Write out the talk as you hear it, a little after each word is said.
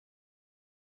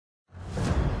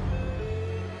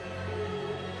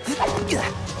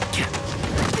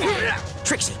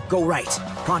Trixie, go right.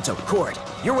 Pronto, Cord,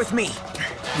 you're with me.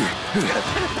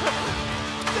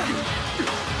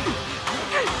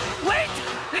 Wait!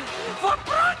 For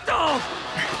Pronto!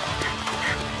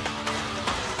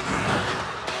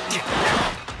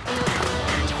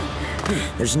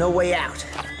 There's no way out.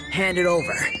 Hand it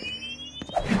over.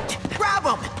 Grab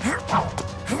him!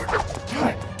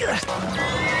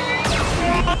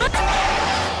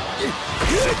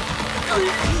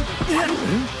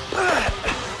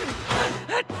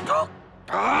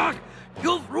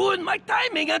 You've ruined my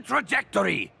timing and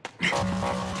trajectory!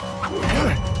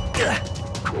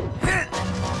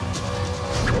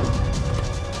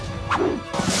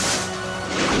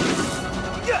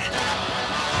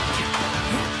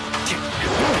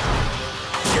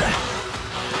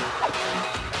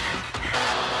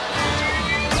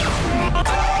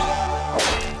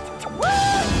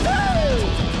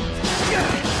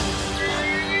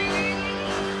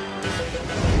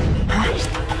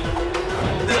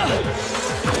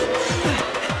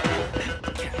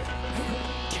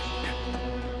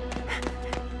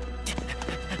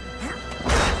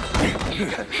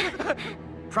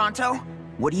 Pronto,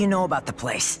 what do you know about the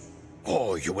place?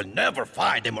 Oh, you will never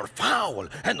find a more foul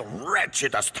and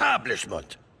wretched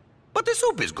establishment. But the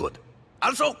soup is good.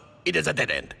 Also, it is a dead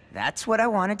end. That's what I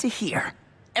wanted to hear.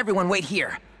 Everyone wait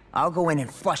here. I'll go in and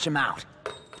flush him out.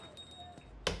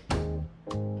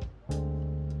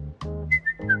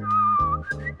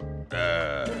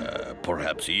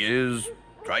 Perhaps he is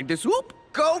trying the soup?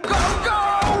 Go, go, go!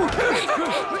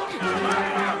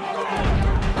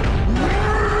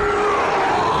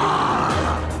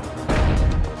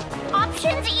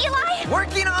 Options, Eli?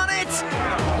 Working on it!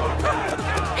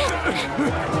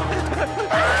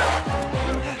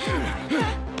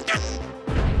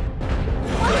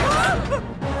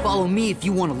 Follow me if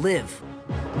you want to live.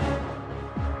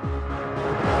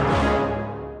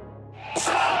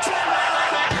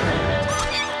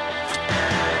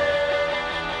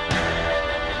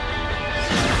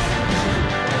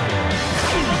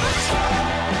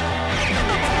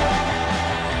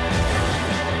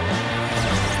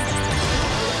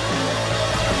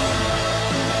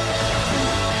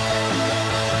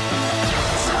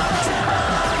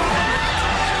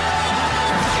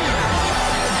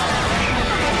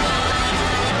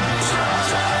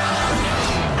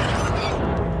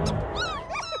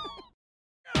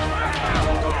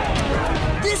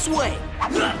 This way!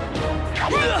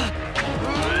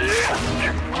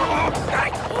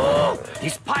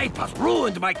 This pipe has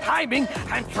ruined my timing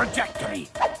and trajectory.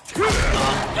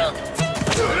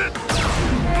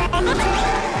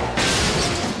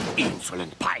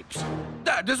 Insolent pipes.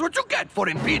 That is what you get for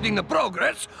impeding the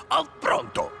progress of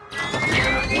Pronto.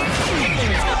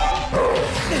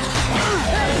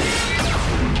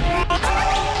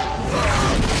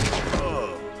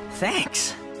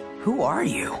 Thanks. Who are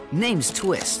you? Name's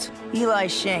Twist. Eli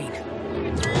Shane.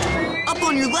 Up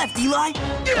on your left, Eli!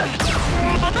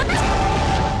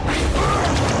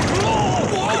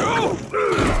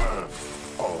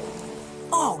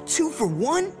 Oh, 2 for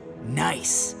 1?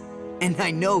 Nice. And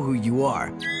I know who you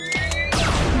are.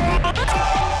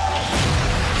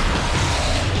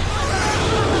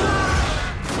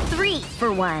 Three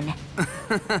for 1.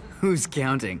 Who's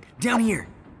counting? Down here.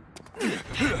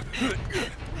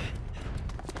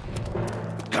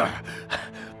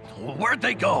 Where'd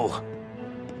they go?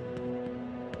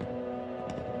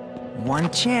 One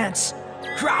chance.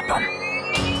 Drop him!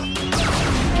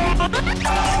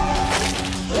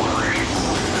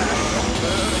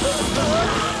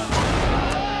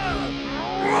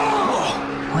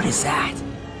 What is that?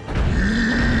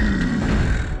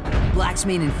 Black's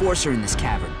main enforcer in this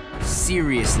cavern.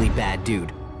 Seriously bad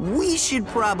dude. We should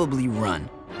probably run.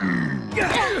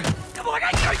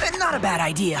 Not a bad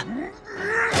idea.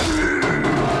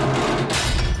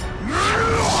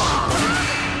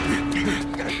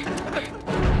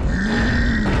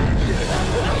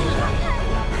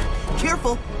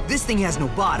 Careful, this thing has no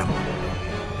bottom.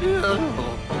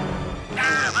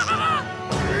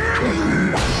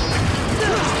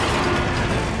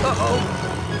 Uh-oh.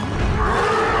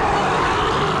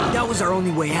 That was our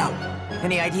only way out.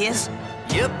 Any ideas?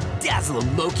 Yep, dazzle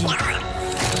him, Loki.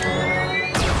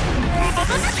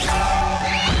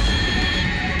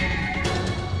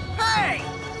 Hey!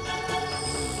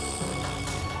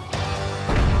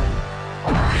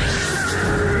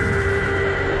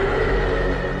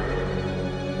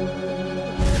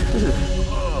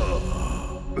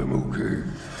 I'm okay.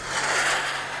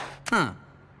 Huh.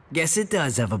 Guess it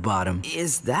does have a bottom.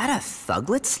 Is that a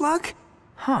thuglet slug?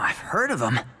 Huh, I've heard of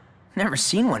them. Never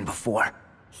seen one before.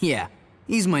 Yeah,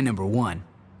 he's my number 1.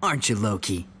 Aren't you,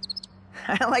 Loki?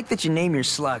 I like that you name your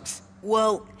slugs.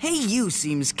 Well, hey you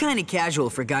seems kinda casual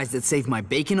for guys that save my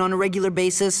bacon on a regular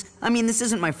basis. I mean, this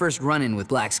isn't my first run-in with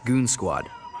Black's goon squad.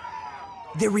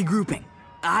 They're regrouping.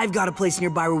 I've got a place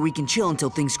nearby where we can chill until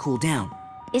things cool down.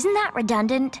 Isn't that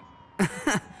redundant?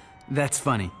 That's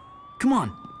funny. Come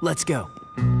on, let's go.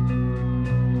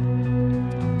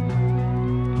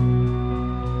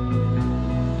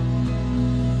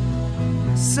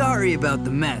 Sorry about the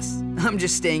mess. I'm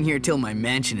just staying here till my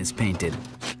mansion is painted.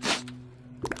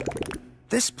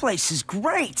 This place is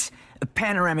great! A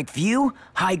panoramic view,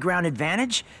 high ground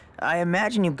advantage. I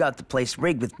imagine you've got the place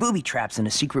rigged with booby traps and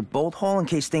a secret bolt hole in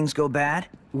case things go bad.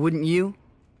 Wouldn't you?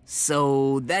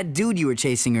 So, that dude you were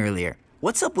chasing earlier,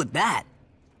 what's up with that?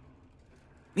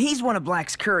 He's one of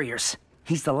Black's couriers.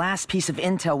 He's the last piece of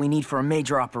intel we need for a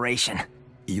major operation.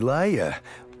 Eli,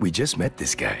 we just met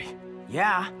this guy.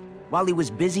 Yeah, while he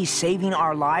was busy saving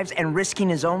our lives and risking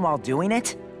his own while doing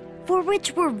it. For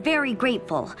which we're very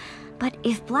grateful. But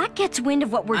if Blakk gets wind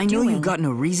of what we're doing... I know you've got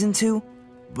no reason to,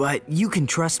 but you can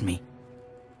trust me.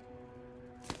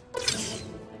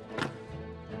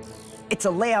 It's a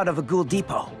layout of a ghoul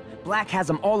depot. Blakk has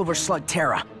them all over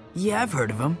Slugterra. Yeah, I've heard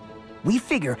of him. We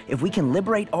figure if we can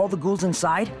liberate all the ghouls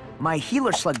inside, my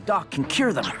healer slug Doc can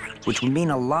cure them, which would mean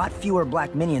a lot fewer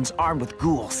Black minions armed with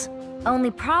ghouls.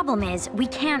 Only problem is, we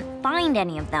can't find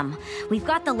any of them. We've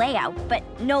got the layout, but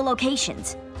no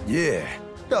locations. Yeah,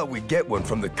 thought we'd get one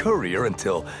from the courier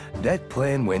until that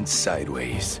plan went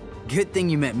sideways. Good thing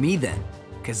you met me then,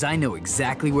 because I know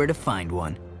exactly where to find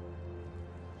one.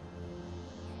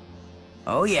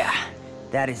 Oh yeah,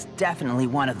 that is definitely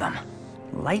one of them.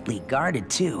 Lightly guarded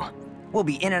too. We'll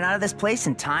be in and out of this place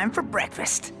in time for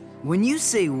breakfast. When you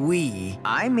say we...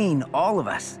 I mean all of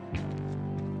us.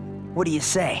 What do you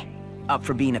say? Up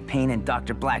for being a pain in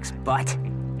Dr. Black's butt?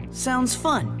 Sounds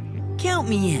fun. Count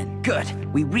me in. Good.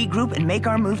 We regroup and make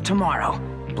our move tomorrow.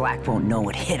 Blakk won't know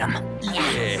what hit him.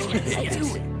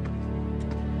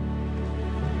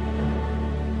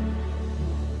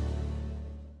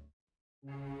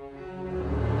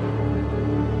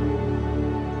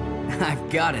 I've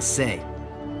gotta say,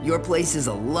 your place is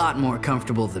a lot more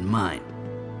comfortable than mine.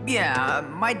 Yeah,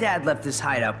 my dad left this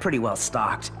hideout pretty well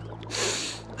stocked.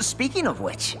 Speaking of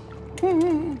which...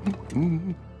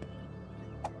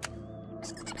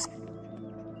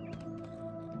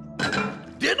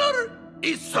 Dinner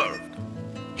is served.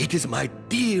 It is my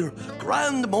dear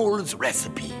Grand Mole's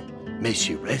recipe. May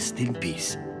she rest in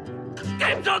peace.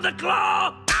 Games on the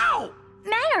claw! Ow!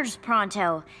 Manners,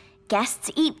 Pronto.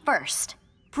 Guests eat first.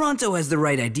 Pronto has the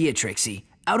right idea, Trixie.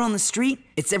 Out on the street,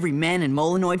 it's every man in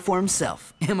Molenoid for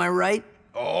himself. Am I right?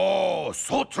 Oh,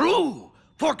 so true.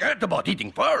 Forget about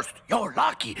eating first. You're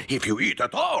lucky if you eat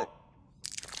at all.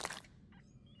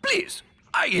 Please,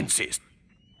 I insist.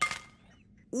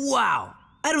 Wow,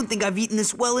 I don't think I've eaten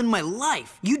this well in my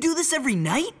life. You do this every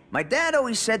night? My dad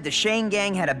always said the Shane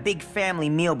gang had a big family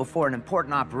meal before an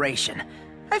important operation.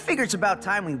 I figure it's about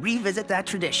time we revisit that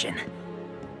tradition.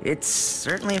 It's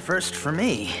certainly a first for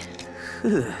me.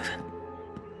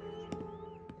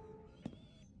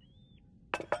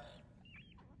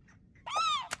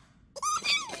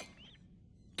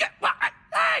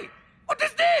 Hey, what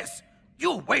is this?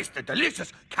 You wasted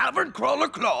delicious cavern crawler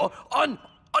claw on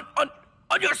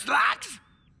your slugs?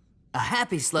 A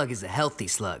happy slug is a healthy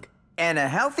slug. And a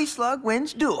healthy slug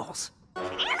wins duels.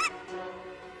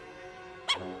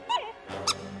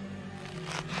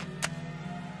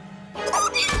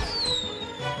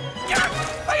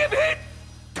 I am hit!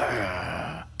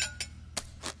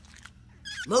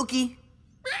 Loki?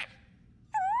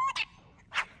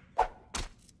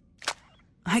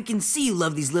 I can see you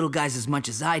love these little guys as much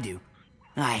as I do.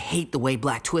 I hate the way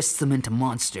Blakk twists them into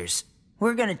monsters.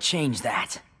 We're gonna change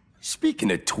that.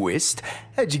 Speaking of twist,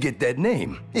 how'd you get that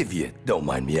name, if you don't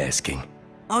mind me asking?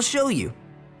 I'll show you.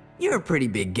 You're a pretty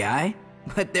big guy,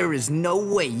 but there is no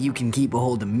way you can keep a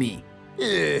hold of me.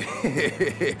 Yeah,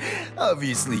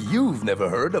 obviously you've never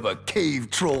heard of a cave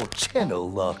troll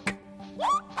channel lock.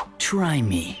 Try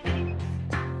me.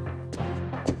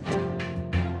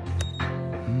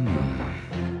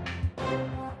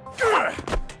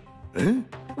 Huh?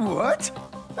 What?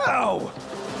 Ow!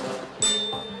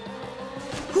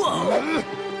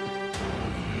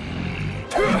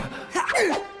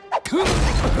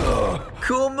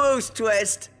 Cool moves,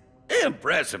 Twist.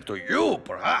 Impressive to you,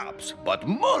 perhaps, but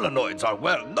Molenoids are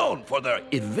well known for their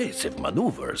evasive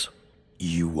maneuvers.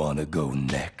 You wanna go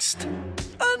next?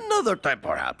 Another time,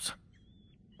 perhaps.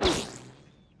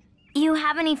 You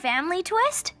have any family,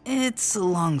 Twist? It's a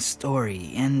long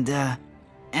story, and,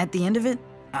 at the end of it,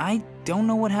 I don't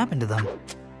know what happened to them.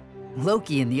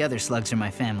 Loki and the other slugs are my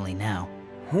family now.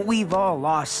 We've all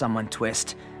lost someone,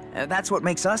 Twist. That's what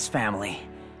makes us family.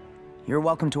 You're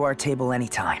welcome to our table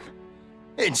anytime.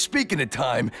 And speaking of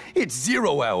time, it's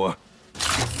 0 hour.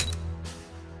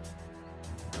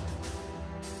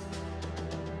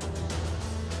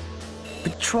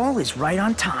 Patrol is right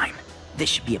on time. This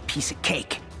should be a piece of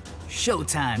cake.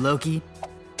 Showtime, Loki.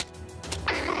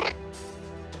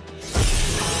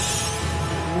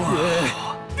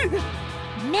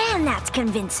 Man, that's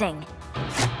convincing.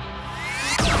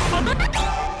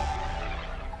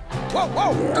 Whoa,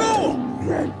 whoa, go!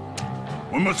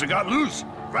 We must have got loose.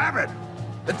 Grab it.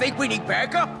 I think we need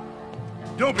backup.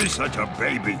 Don't be such a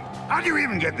baby. How do you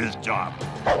even get this job?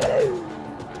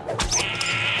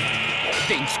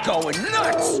 Things going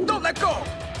nuts. Don't let go.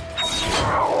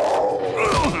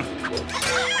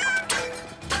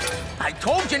 I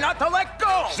told you not to let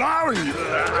go. Sorry,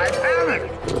 I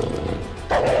panicked.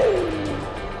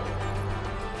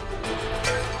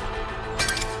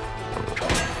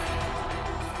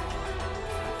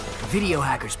 Video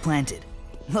hackers planted.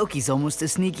 Loki's almost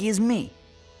as sneaky as me.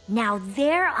 Now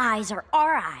their eyes are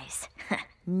our eyes.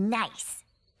 Nice.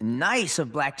 Nice of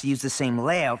Blakk to use the same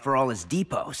layout for all his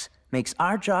depots. Makes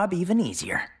our job even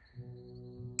easier.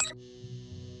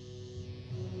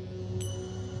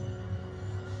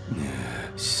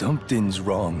 Something's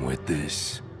wrong with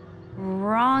this.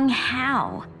 Wrong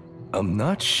how? I'm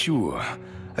not sure.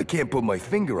 I can't put my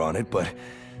finger on it, but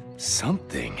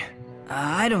something.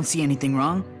 I don't see anything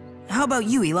wrong. How about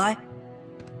you, Eli?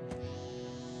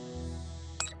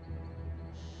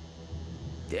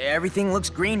 Everything looks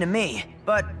green to me,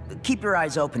 but keep your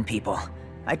eyes open, people.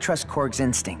 I trust Korg's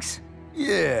instincts.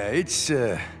 Yeah,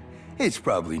 it's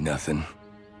probably nothing.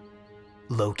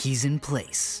 Loki's in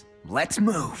place. Let's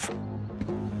move.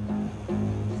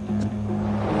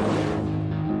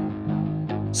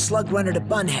 Slug runner to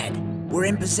Bunhead. We're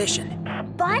in position.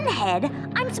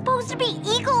 Bunhead? I'm supposed to be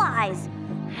Eagle Eyes.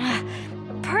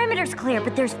 Perimeter's clear,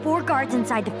 but there's 4 guards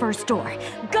inside the first door.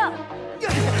 Go!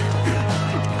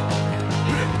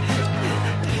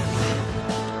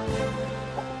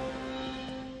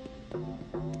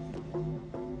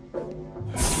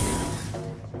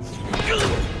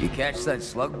 You catch that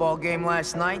slug ball game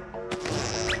last night?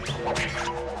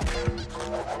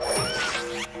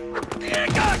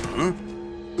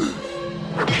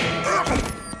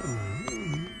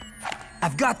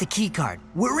 I've got the key card.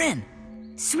 We're in.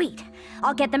 Sweet.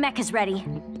 I'll get the mechas ready.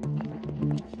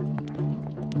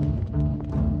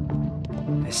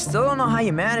 I still don't know how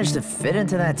you managed to fit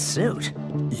into that suit.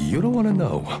 You don't want to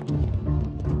know.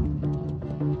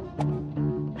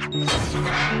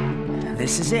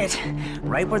 This is it.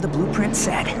 Right where the blueprint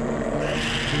said.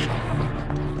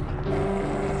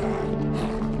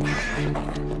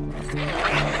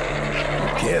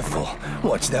 Careful.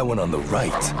 Watch that one on the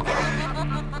right.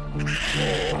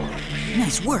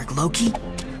 Nice work, Loki.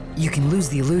 You can lose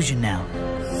the illusion now.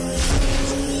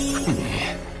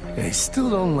 I still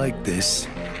don't like this.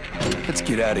 Let's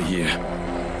get out of here.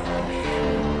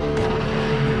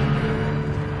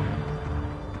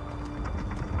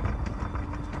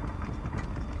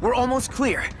 We're almost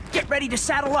clear. Get ready to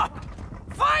saddle up.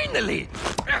 Finally!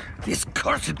 This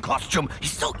cursed costume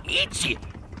is so itchy.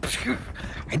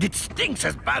 And it stinks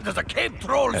as bad as a cave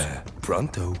troll's.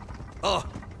 Pronto. Oh.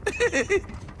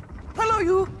 Hello,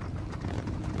 you.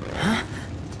 Huh?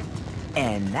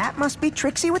 And that must be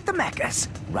Trixie with the mechas.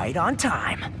 Right on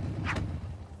time.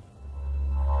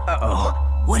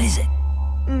 Uh-oh. What is it?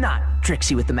 Not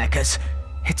Trixie with the mechas.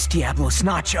 It's Diablos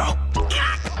Nacho.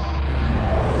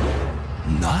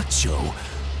 Nacho?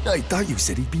 I thought you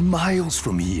said he'd be miles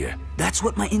from here. That's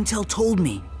what my intel told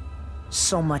me.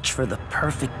 So much for the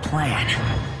perfect plan.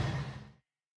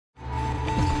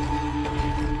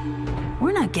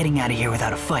 We're not getting out of here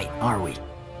without a fight, are we?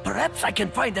 Perhaps I can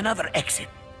find another exit.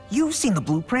 You've seen the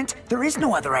blueprint. There is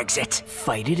no other exit.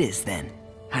 Fight it is, then.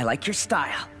 I like your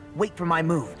style. Wait for my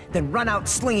move, then run out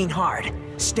slinging hard.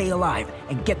 Stay alive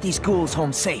and get these ghouls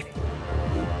home safe.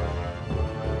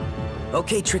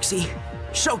 Okay, Trixie.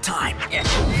 Showtime!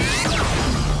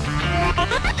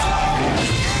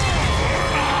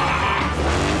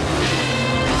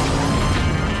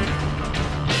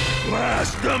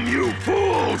 Blast them, you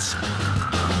fools!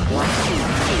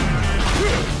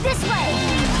 This way!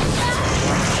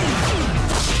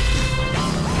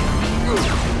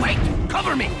 Wait!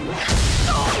 Cover me!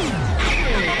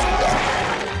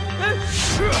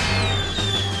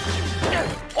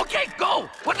 Okay, go!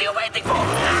 What are you waiting for?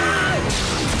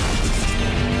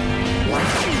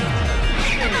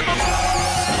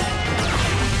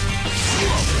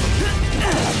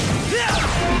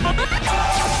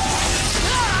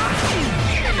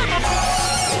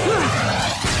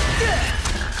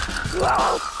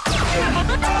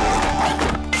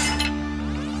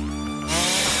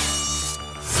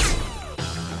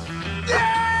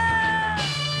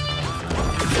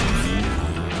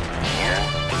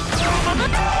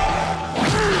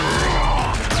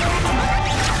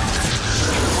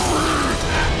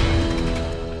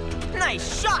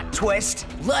 Nice shot, Twist.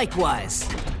 Likewise.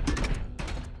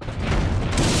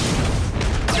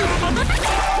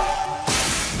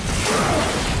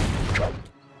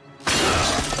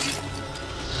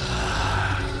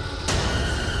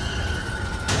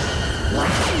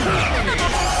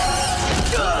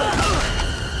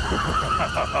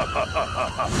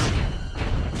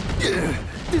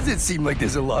 Does it seem like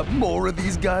there's a lot more of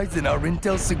these guys than our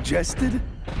intel suggested?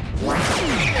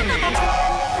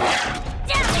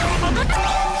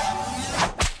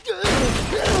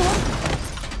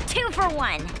 2 for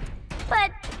 1.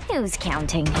 But who's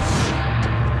counting?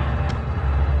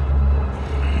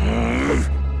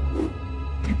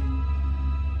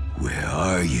 Where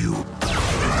are you?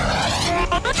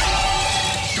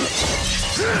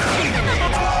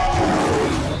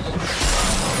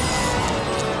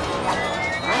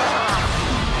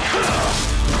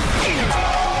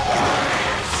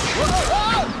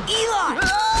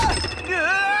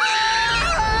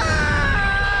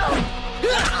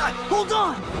 Hold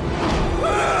on!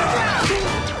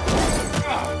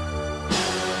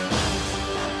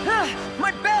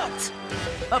 My belt!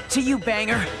 Up to you,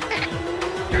 Banger.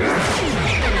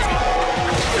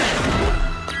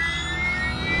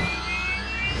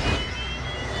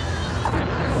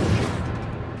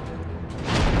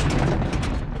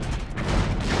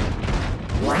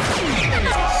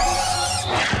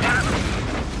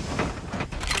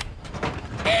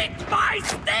 Eat my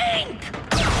stink!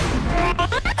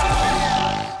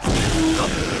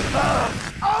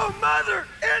 Oh, mother!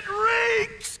 It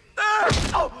reeks!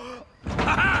 Oh!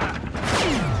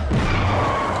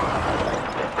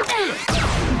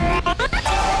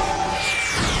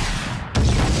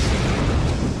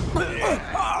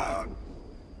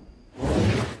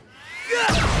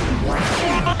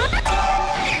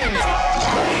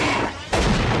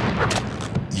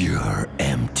 You're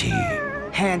empty.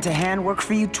 Hand-to-hand work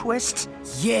for you, Twist?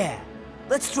 Yeah.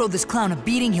 Let's throw this clown a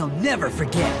beating he'll never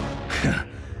forget.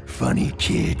 Funny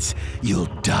kids, you'll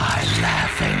die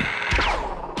laughing.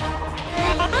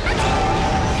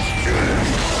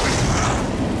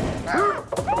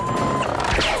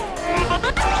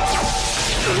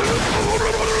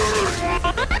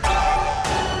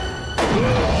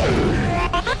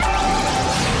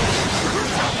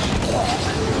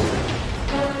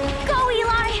 Go,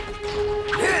 Eli!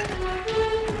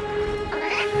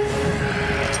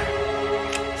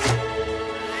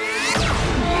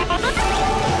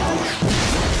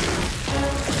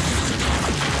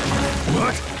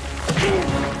 What?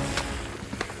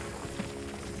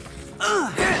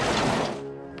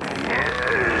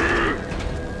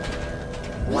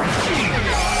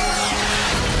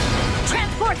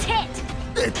 Transport's hit!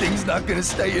 That thing's not gonna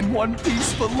stay in one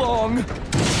piece for long.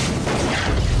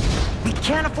 We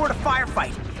can't afford a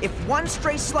firefight. If one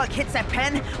stray slug hits that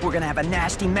pen, we're gonna have a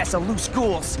nasty mess of loose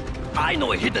ghouls. I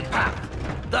know a hidden path.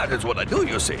 That is what I do,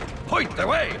 you see. Point the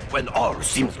way when all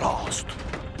seems lost.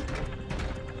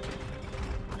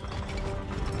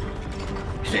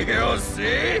 You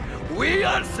see? We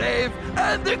are safe,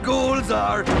 and the ghouls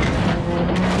are...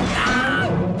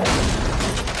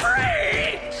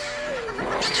 free!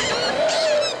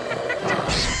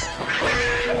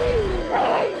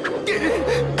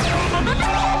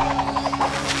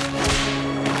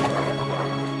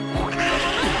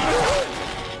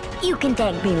 You can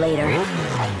thank me later.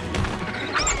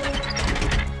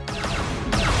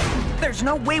 There's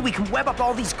no way we can web up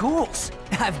all these ghouls.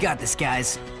 I've got this,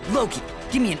 guys. Loki,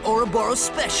 give me an Ouroboros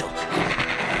special.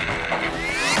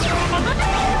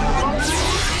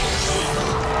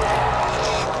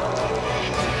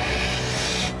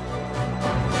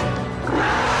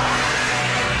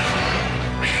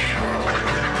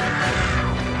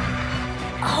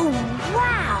 Oh,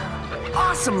 wow!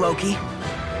 Awesome, Loki.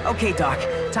 Okay, Doc,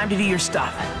 time to do your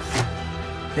stuff.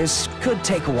 This could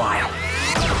take a while.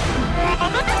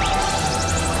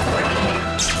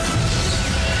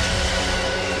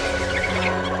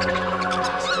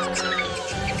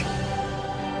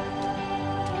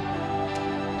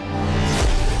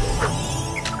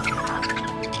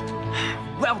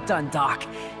 Well done, Doc.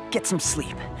 Get some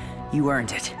sleep. You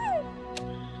earned it.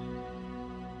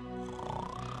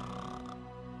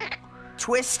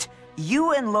 Twist,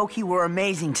 you and Loki were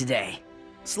amazing today.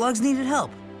 Slugs needed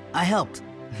help. I helped.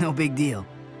 No big deal.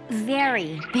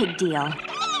 Very big deal.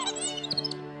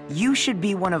 You should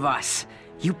be one of us.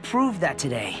 You proved that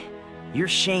today. your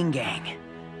Shane gang,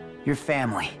 your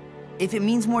family. If it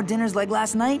means more dinners like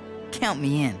last night, count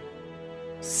me in.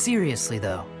 Seriously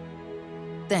though,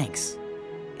 thanks.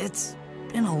 It's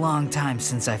been a long time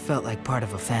since I felt like part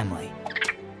of a family.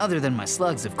 Other than my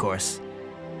slugs, of course.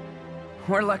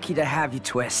 We're lucky to have you,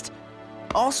 Twist.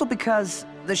 Also because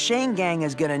the Shane gang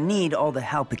is gonna need all the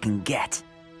help it can get.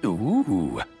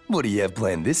 Ooh, what do you have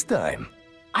planned this time?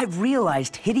 I've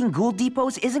realized hitting ghoul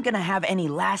depots isn't gonna have any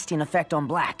lasting effect on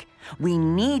Blakk. We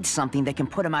need something that can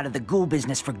put him out of the ghoul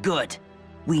business for good.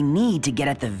 We need to get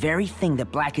at the very thing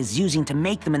that Blakk is using to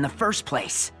make them in the first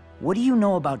place. What do you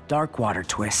know about Darkwater,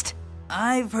 Twist?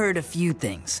 I've heard a few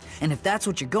things, and if that's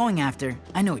what you're going after,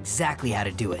 I know exactly how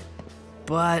to do it.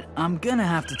 But I'm gonna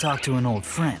have to talk to an old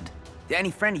friend. Any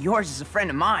friend of yours is a friend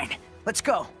of mine. Let's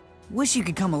go. Wish you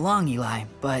could come along, Eli,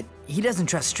 but he doesn't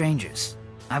trust strangers.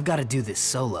 I've got to do this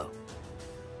solo.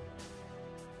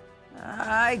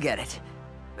 I get it.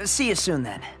 See you soon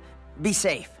then. Be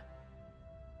safe.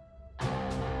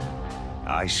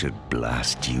 I should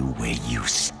blast you where you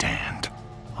stand.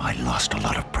 I lost a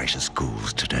lot of precious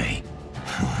ghouls today.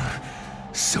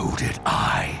 So did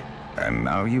I. And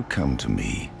now you come to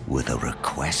me with a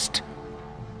request?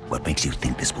 What makes you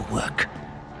think this will work?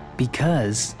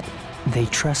 Because they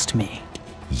trust me.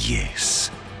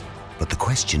 Yes. But the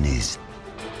question is,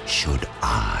 should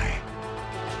I?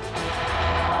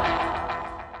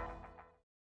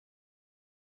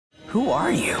 Who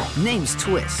are you? Name's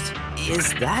Twist.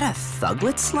 Is that a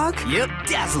thuglet slug? Yep,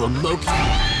 dazzle 'em, Loki.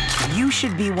 You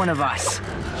should be one of us.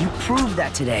 You proved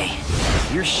that today.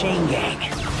 Your Shane gang.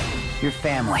 Your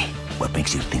family. What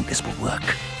makes you think this will work?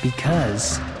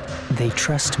 Because they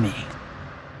trust me.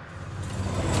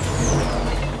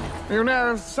 You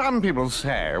know, some people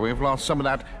say we've lost some of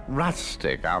that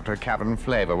rustic outer cavern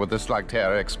flavor with the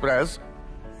Slugterra Express.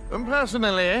 And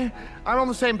personally, I'm on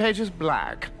the same page as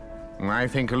Blakk. I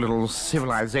think a little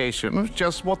civilization is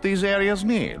just what these areas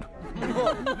need.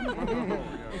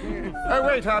 Oh,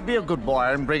 wait, be a good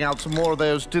boy and bring out some more of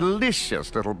those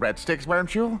delicious little breadsticks,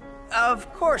 won't you?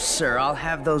 Of course, sir. I'll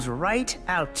have those right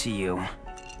out to you.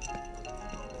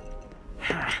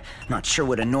 Not sure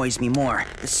what annoys me more,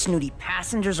 the snooty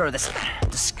passengers or the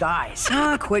skies.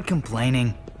 Quit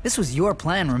complaining. This was your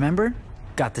plan, remember?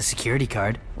 Got the security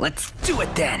card. Let's do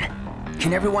it then.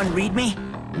 Can everyone read me?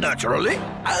 Naturally,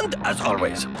 and as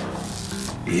always.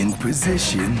 In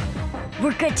position.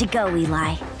 We're good to go,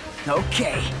 Eli.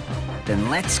 Okay, then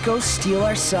let's go steal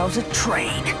ourselves a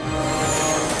train.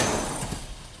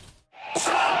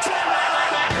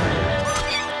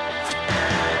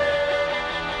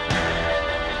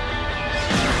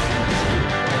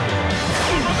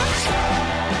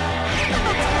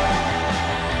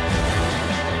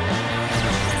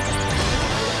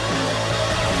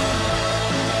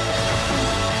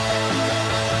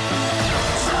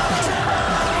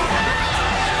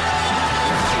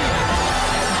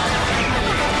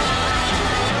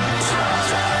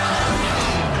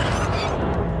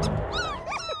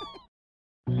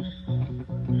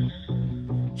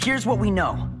 Here's what we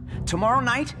know. Tomorrow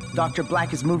night, Dr.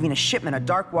 Blakk is moving a shipment of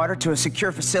Darkwater to a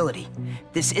secure facility.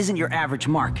 This isn't your average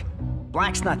mark.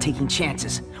 Black's not taking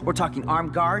chances. We're talking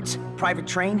armed guards, private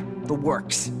train, the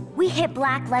works. We hit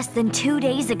Blakk less than 2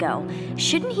 days ago.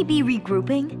 Shouldn't he be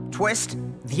regrouping? Twist?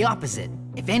 The opposite.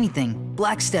 If anything,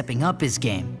 Black's stepping up his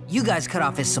game. You guys cut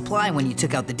off his supply when you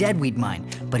took out the deadweed mine,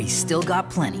 but he's still got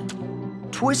plenty.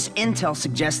 Twist's intel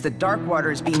suggests that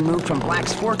Darkwater is being moved from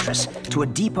Black's fortress to a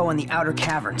depot in the outer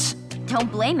caverns.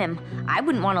 Don't blame him. I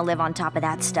wouldn't want to live on top of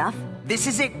that stuff. This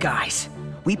is it, guys.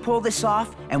 We pull this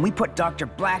off, and we put Dr.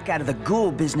 Blakk out of the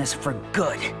ghoul business for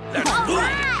good.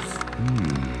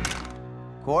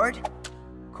 Cord?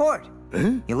 Cord?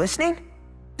 Huh? You listening?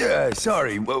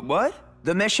 Sorry, what?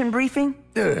 The mission briefing?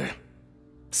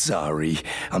 Sorry,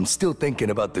 I'm still thinking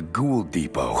about the ghoul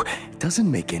depot. Doesn't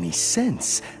make any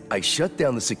sense. I shut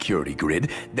down the security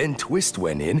grid, then Twist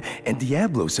went in, and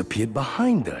Diablos appeared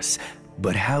behind us.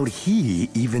 But how'd he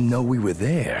even know we were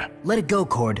there? Let it go,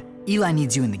 Cord. Eli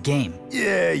needs you in the game.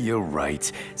 Yeah, you're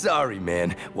right. Sorry,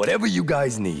 man. Whatever you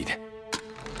guys need.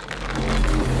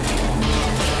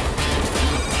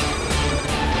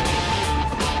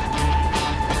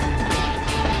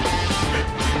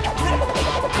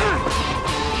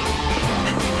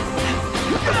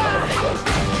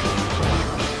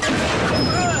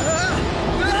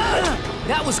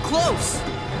 That was close!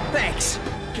 Thanks.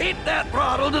 Keep that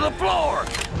throttle to the floor.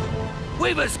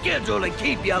 We've a schedule to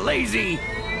keep you lazy.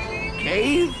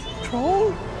 Cave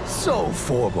troll? So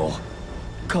formal.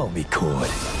 Call me Cord.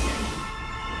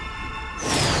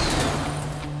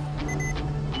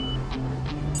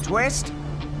 Twist?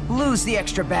 Lose the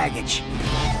extra baggage.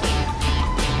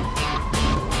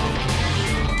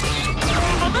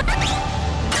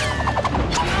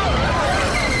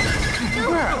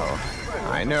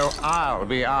 I know I'll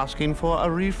be asking for a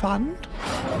refund.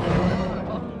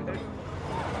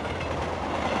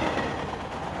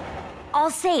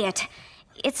 I'll say it.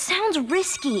 It sounds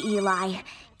risky, Eli.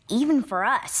 Even for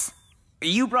us.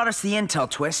 You brought us the intel,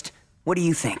 Twist. What do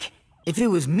you think? If it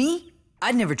was me,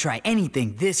 I'd never try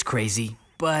anything this crazy.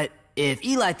 But if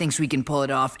Eli thinks we can pull it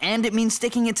off and it means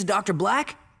sticking it to Dr.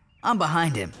 Blakk, I'm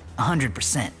behind him,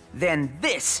 100%. Then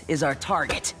this is our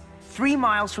target. 3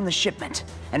 miles from the shipment.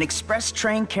 An express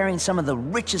train carrying some of the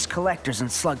richest collectors in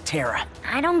Slugterra.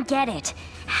 I don't get it.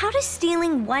 How does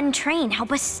stealing one train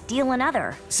help us steal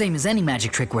another? Same as any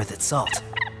magic trick worth its salt.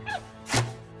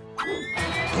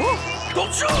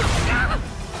 Don't shoot!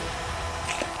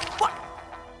 What?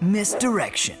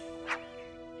 Misdirection.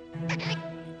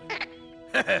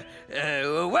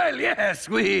 Well, yes,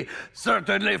 we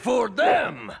certainly fooled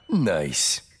them.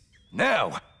 Nice.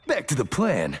 Now, back to the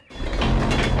plan.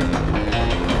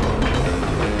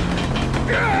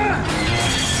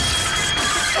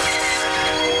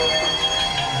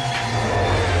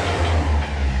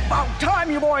 About time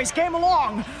you boys came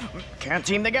along. Can't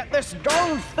seem to get this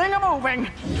darn thing a-moving.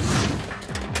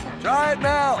 Try it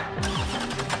now.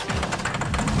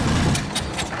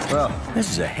 Well, this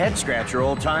is a head-scratcher,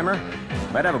 old-timer.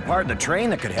 Might have a part in the train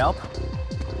that could help.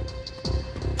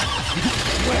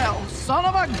 Well, son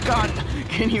of a gun.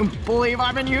 Can you believe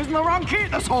I've been using the wrong key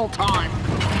this whole time?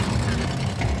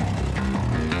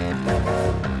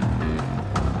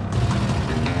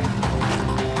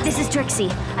 This is Trixie.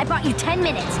 I bought you 10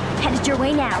 minutes. Headed your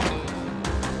way now.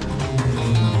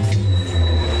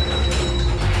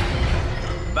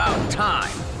 About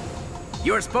time.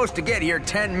 You were supposed to get here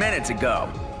 10 minutes ago.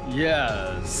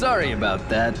 Yeah, sorry about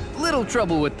that. Little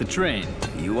trouble with the train.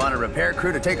 You want a repair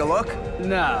crew to take a look?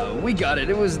 Nah, we got it.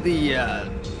 It was the,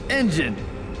 engine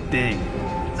thing.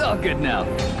 It's all good now.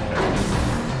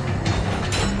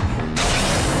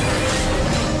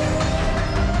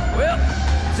 Well,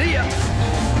 see ya.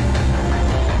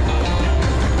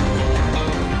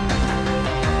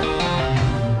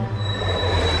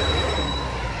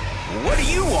 What do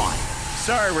you want?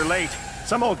 Sorry we're late.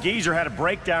 Some old geezer had a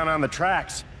breakdown on the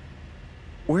tracks.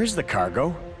 Where's the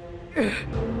cargo?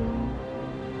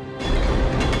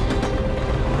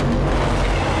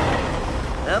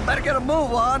 Better get a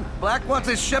move on. Blakk wants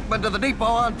his shipment to the depot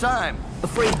on time.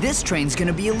 Afraid this train's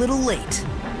gonna be a little late.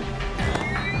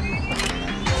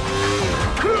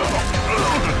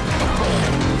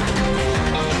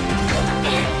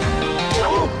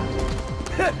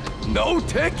 No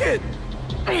ticket!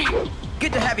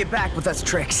 Good to have you back with us,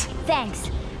 Trix. Thanks.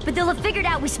 But they'll have figured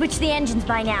out we switched the engines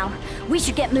by now. We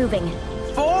should get moving.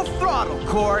 Full throttle,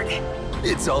 Cord.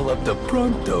 It's all up to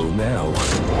Pronto now.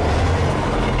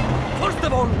 First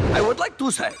of all, I would like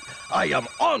to say, I am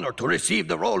honored to receive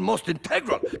the role most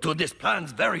integral to this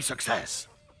plan's very success.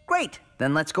 Great.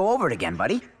 Then let's go over it again,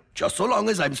 buddy. Just so long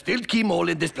as I'm still key mole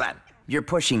in this plan. You're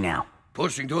pushing now.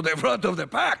 Pushing to the front of the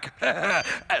pack.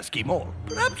 As key mole.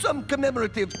 Perhaps some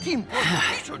commemorative team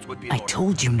t-shirts would be I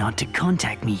told you not to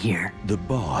contact me here. The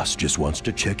boss just wants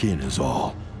to check in is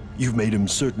all. You've made him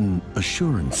certain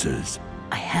assurances.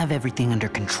 I have everything under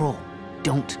control.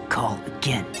 Don't call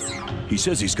again. He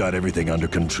says he's got everything under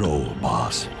control,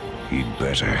 boss. He'd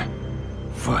better.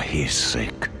 For his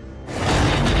sake.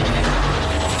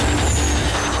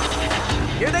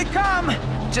 Here they come!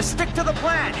 Just stick to the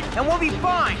plan, and we'll be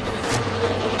fine!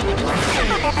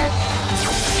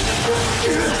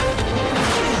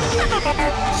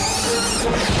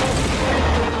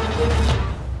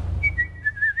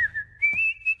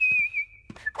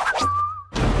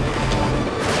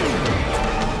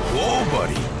 Whoa,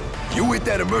 buddy. You hit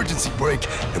that emergency brake,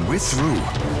 and we're through.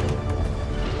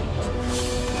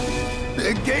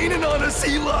 They're gaining on us,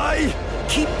 Eli!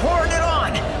 Keep pouring it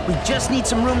on! We just need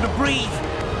some room to breathe.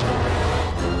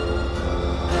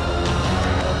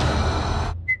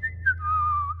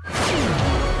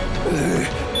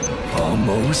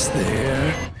 Almost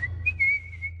there.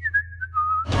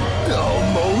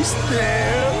 Almost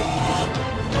there.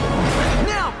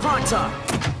 Now, Pronto!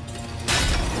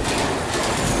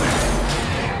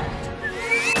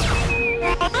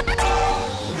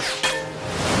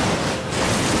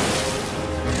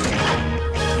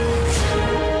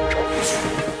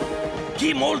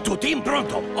 Key mole to Team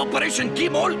Pronto. Operation Key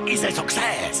Mole is a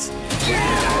success.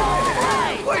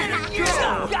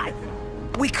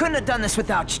 We couldn't have done this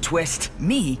without you, Twist.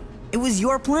 Me? It was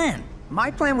your plan.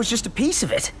 My plan was just a piece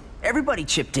of it. Everybody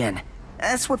chipped in.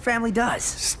 That's what family does.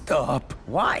 Stop.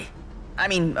 Why? I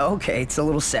mean, okay, it's a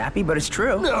little sappy, but it's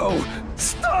true. No!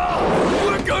 Stop!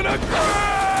 We're gonna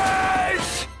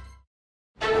crash!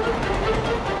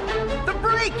 The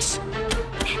brakes!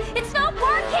 It's not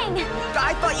working!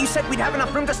 I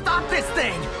enough room to stop this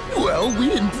thing! Well, we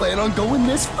didn't plan on going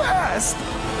this fast!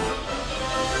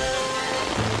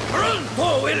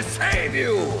 Pronto will save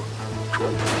you!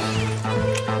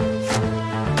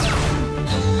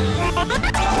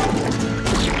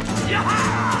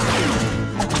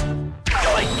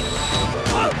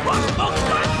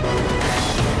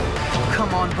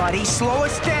 Come on, buddy, slow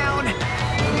us down!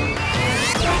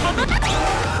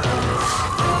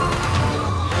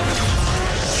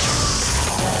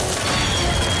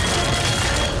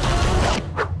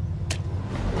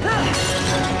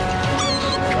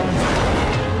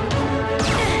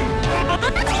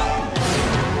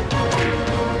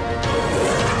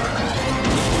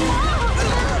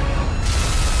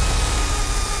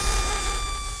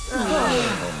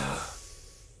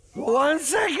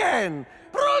 Once again,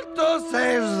 Pronto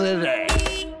saves the day.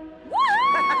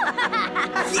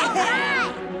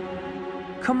 Yeah!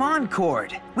 Come on,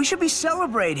 Cord. We should be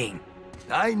celebrating.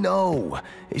 I know.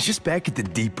 It's just back at the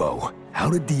depot. How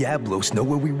did Diablos know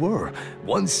where we were?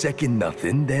 1 second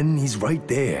nothing, then he's right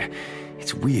there.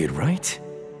 It's weird, right?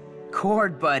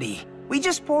 Cord, buddy. We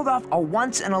just pulled off a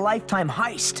once-in-a-lifetime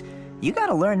heist. You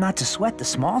gotta learn not to sweat the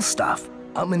small stuff.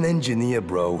 I'm an engineer,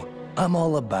 bro. I'm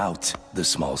all about the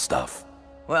small stuff.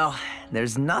 Well,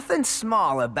 there's nothing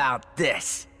small about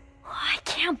this. I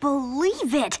can't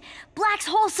believe it! Black's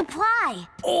whole supply!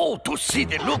 Oh, to see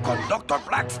the look on Dr.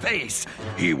 Black's face.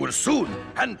 He will soon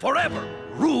and forever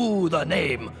rue the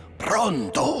name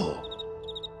Pronto.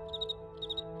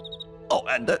 Oh,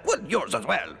 and well, yours as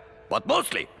well. But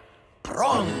mostly,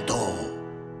 Pronto.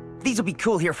 These will be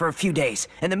cool here for a few days.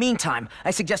 In the meantime,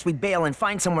 I suggest we bail and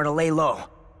find somewhere to lay low.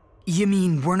 You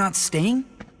mean we're not staying?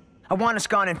 I want us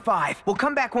gone in 5. We'll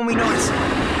come back when we know it's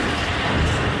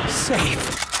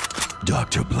safe.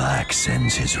 Dr. Blakk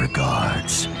sends his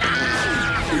regards.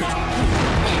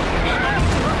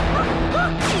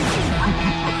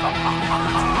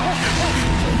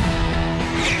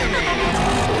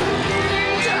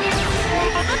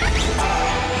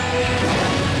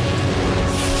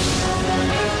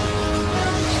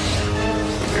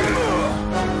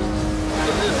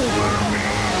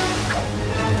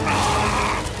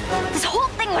 This whole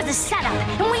thing was a setup,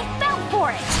 and we fell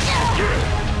for it!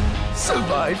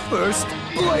 Survive first,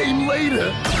 blame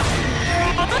later.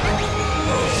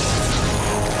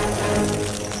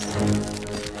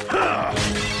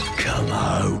 Come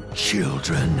out,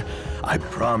 children. I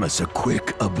promise a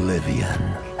quick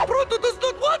oblivion. Pronto does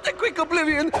not want a quick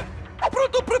oblivion.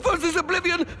 Pronto prefers his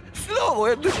oblivion slow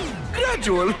and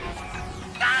gradual.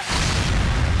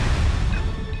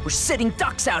 We're sitting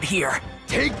ducks out here.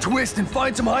 Take Twist and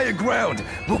find some higher ground.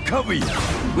 We'll cover you.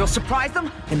 We'll surprise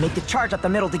them and make the charge up the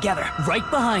middle together. Right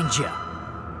behind you.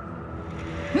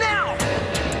 Now!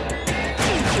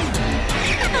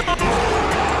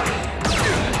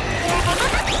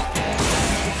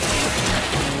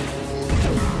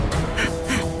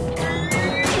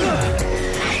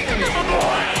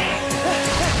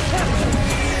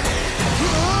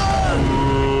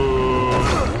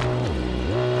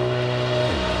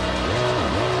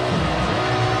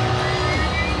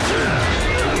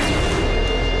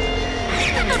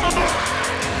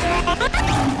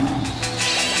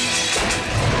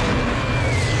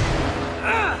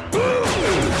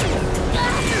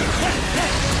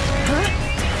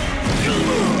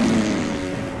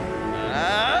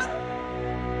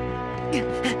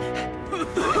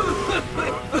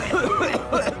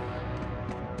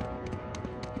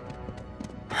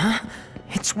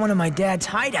 It's one of my dad's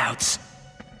hideouts.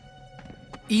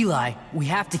 Eli, we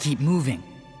have to keep moving.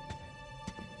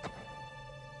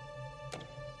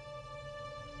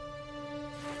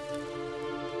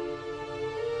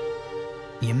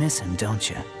 You miss him, don't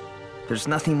you? There's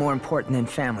nothing more important than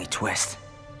family, Twist.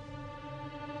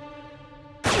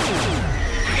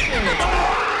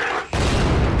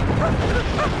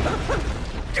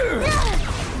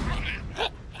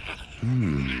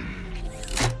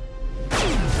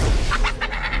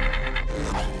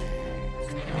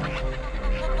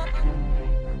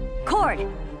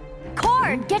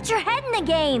 Cord, get your head in the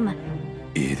game!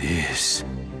 It is.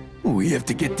 We have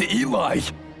to get to Eli.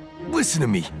 Listen to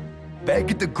me. Back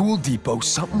at the Ghoul Depot,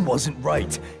 something wasn't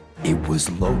right. It was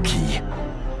Loki.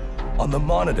 On the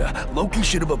monitor, Loki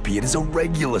should have appeared as a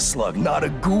regular slug, not a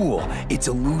ghoul. Its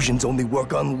illusions only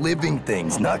work on living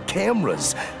things, not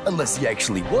cameras. Unless he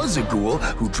actually was a ghoul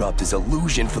who dropped his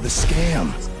illusion for the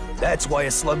scam. That's why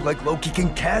a slug like Loki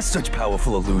can cast such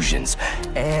powerful illusions.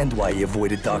 And why he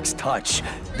avoided Doc's touch.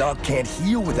 Doc can't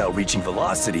heal without reaching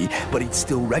velocity, but he'd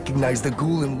still recognize the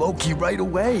ghoul in Loki right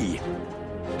away.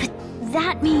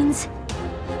 That means...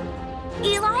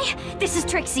 Eli, this is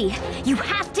Trixie. You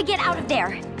have to get out of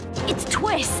there. It's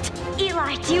Twist.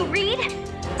 Eli, do you read?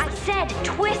 I said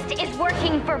Twist is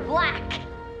working for Blakk.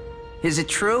 Is it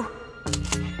true?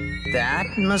 That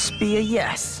must be a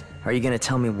yes. Are you gonna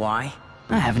tell me why?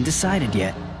 I haven't decided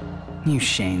yet. You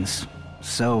Shanes.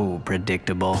 So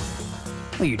predictable.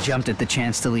 Well, you jumped at the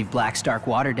chance to leave Black's dark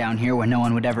water down here where no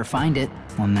one would ever find it.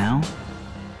 Well, now,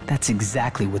 that's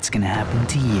exactly what's gonna happen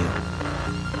to you.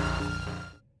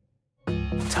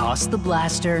 Toss the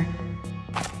blaster,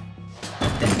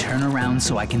 then turn around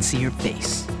so I can see your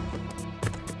face.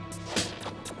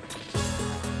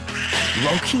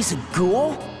 Loki's a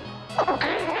ghoul?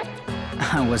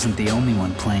 I wasn't the only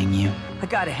one playing you. I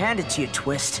gotta hand it to you,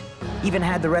 Twist. Even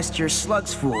had the rest of your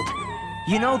slugs fooled.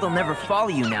 You know they'll never follow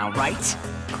you now, right?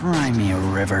 Cry me a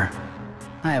river.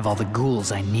 I have all the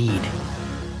ghouls I need.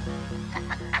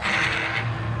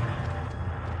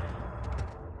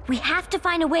 We have to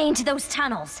find a way into those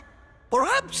tunnels.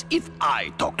 Perhaps if I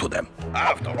talk to them.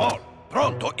 After all,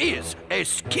 Pronto is a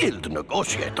skilled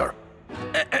negotiator.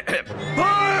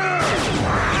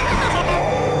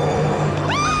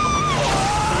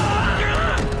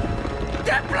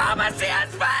 Diplomacy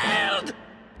has failed!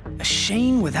 A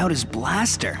Shane without his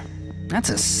blaster. That's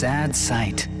a sad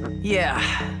sight. Yeah,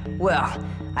 well,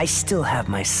 I still have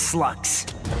my slugs.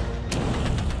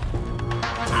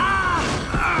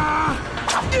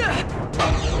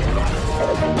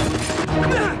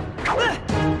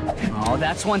 Oh,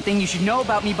 that's one thing you should know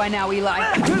about me by now, Eli.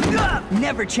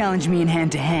 Never challenge me in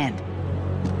hand-to-hand.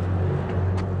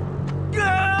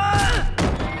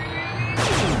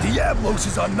 Diablos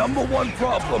is our #1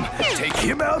 problem. Take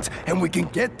him out, and we can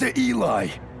get to Eli.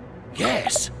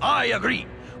 Yes, I agree.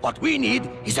 What we need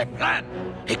is a plan.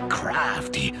 A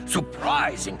crafty,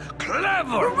 surprising,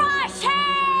 clever... Rush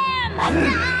him!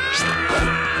 Rush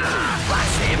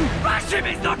him? Rush him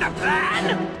is not a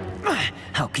plan!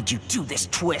 How could you do this,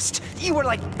 Twist? You were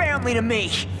like family to me.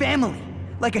 Family?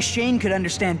 Like a Shane could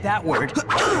understand that word.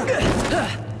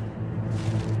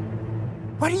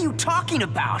 What are you talking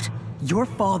about? Your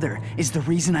father is the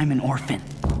reason I'm an orphan.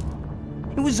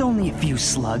 It was only a few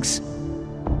slugs.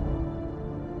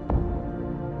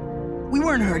 We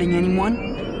weren't hurting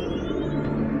anyone.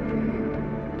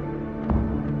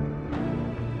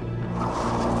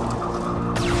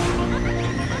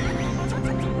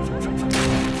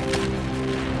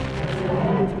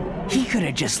 He could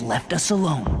have just left us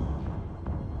alone.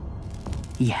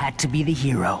 He had to be the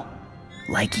hero,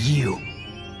 like you.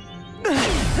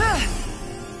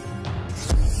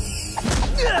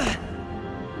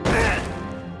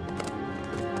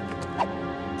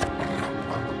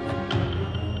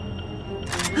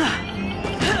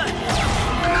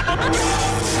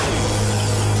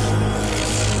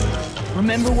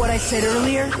 Remember what I said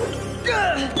earlier?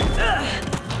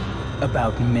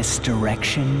 About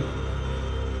misdirection?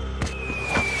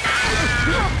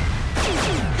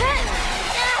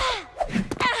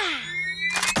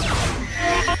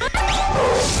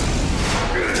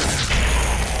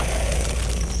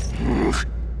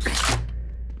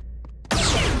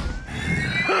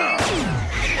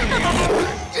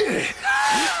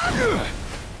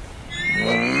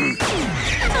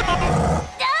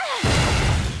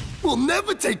 We'll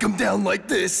never take him down like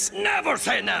this. Never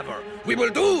say never. We will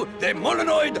do the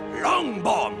Molenoid long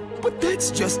bomb. But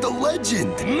that's just a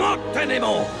legend. Not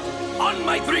anymore. On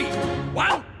my 3.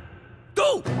 1,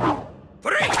 2,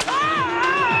 3.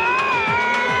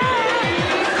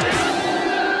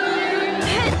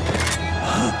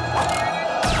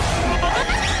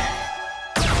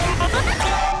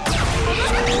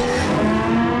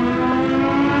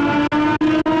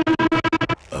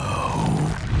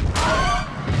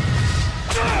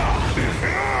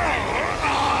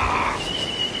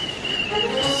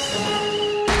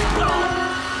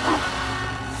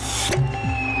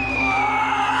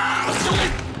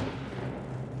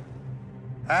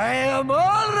 I am all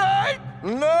right.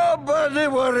 Nobody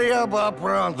worry about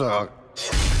Pronto.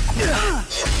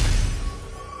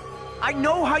 I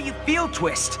know how you feel,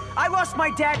 Twist. I lost my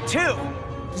dad, too.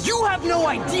 You have no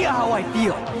idea how I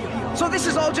feel. So this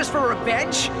is all just for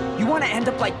revenge? You want to end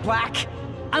up like Blakk?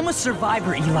 I'm a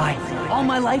survivor, Eli. All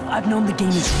my life, I've known the game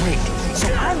is rigged.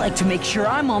 So I like to make sure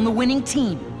I'm on the winning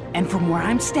team. And from where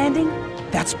I'm standing,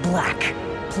 that's Blakk.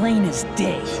 Plain as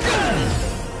day.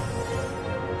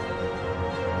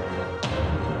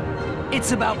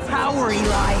 It's about power,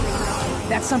 Eli.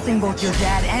 That's something both your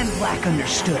dad and Blakk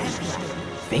understood.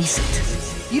 Face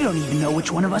it, you don't even know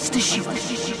which one of us to shoot.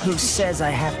 Who says I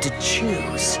have to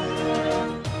choose?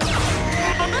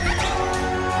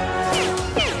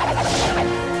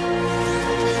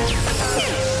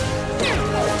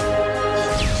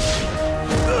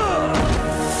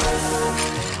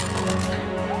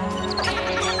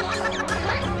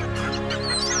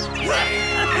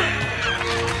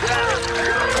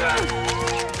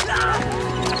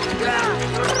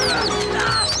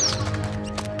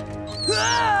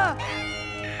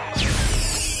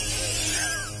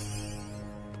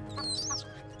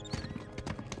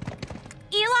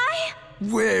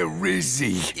 Where is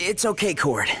he? It's okay,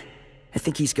 Cord. I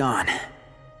think he's gone.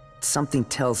 Something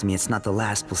tells me it's not the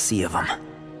last we'll see of him.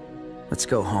 Let's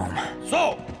go home.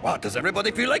 So, what does everybody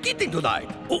feel like eating tonight?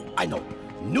 Oh, I know.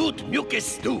 Newt mucus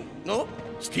stew, no?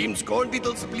 Steamed corn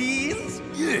beetles, please?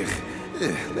 Yeah.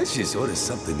 Let's just order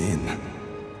something in.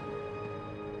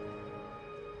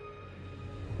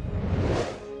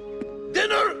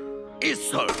 Dinner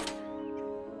is served.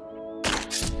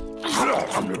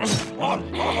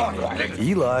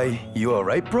 Eli, you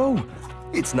alright, bro?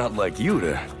 It's not like you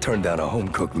to turn down a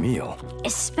home-cooked meal.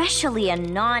 Especially a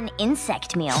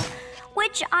non-insect meal,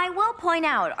 which I will point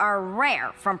out are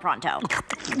rare from Pronto.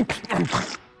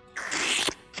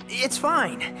 It's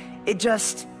fine. It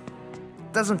just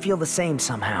doesn't feel the same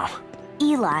somehow.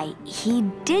 Eli, he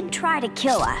did try to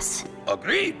kill us.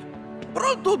 Agreed.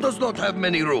 Pronto does not have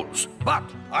many rules, but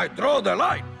I draw the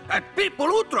line at people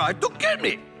who try to kill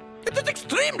me. It is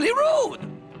extremely rude.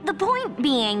 The point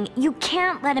being, you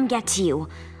can't let him get to you.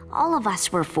 All of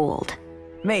us were fooled.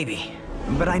 Maybe.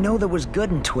 But I know there was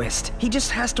good in Twist. He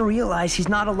just has to realize he's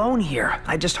not alone here.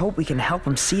 I just hope we can help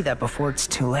him see that before it's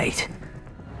too late.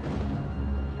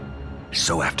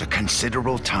 So after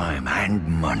considerable time and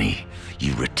money,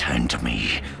 you return to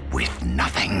me with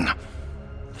nothing.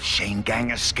 The Shane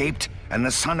gang escaped, and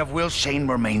the son of Will Shane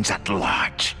remains at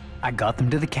large. I got them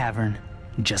to the cavern,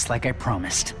 just like I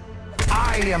promised.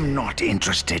 I am not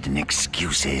interested in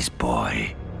excuses,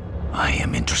 boy. I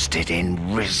am interested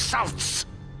in results.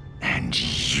 And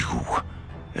you,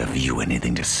 have you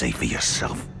anything to say for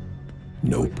yourself?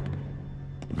 Nope.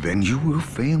 Then you will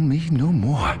fail me no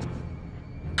more.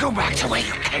 Go back to where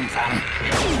you came from.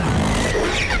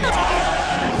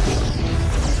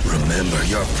 Remember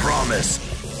your promise.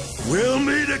 We'll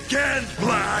meet again,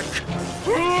 Blakk!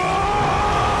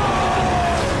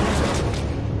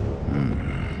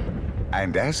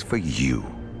 And as for you,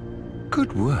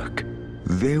 good work.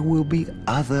 There will be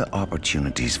other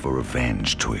opportunities for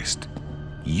revenge, Twist.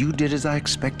 You did as I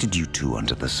expected you to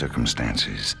under the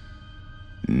circumstances.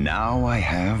 Now I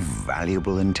have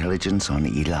valuable intelligence on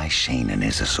Eli Shane and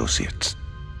his associates.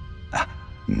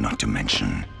 Not to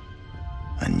mention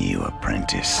a new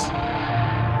apprentice.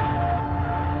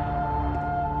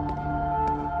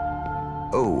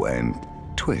 Oh, and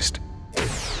Twist,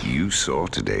 you saw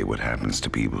today what happens to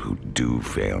people who do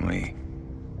fail me.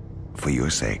 For your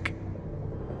sake,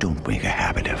 don't make a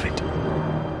habit of it.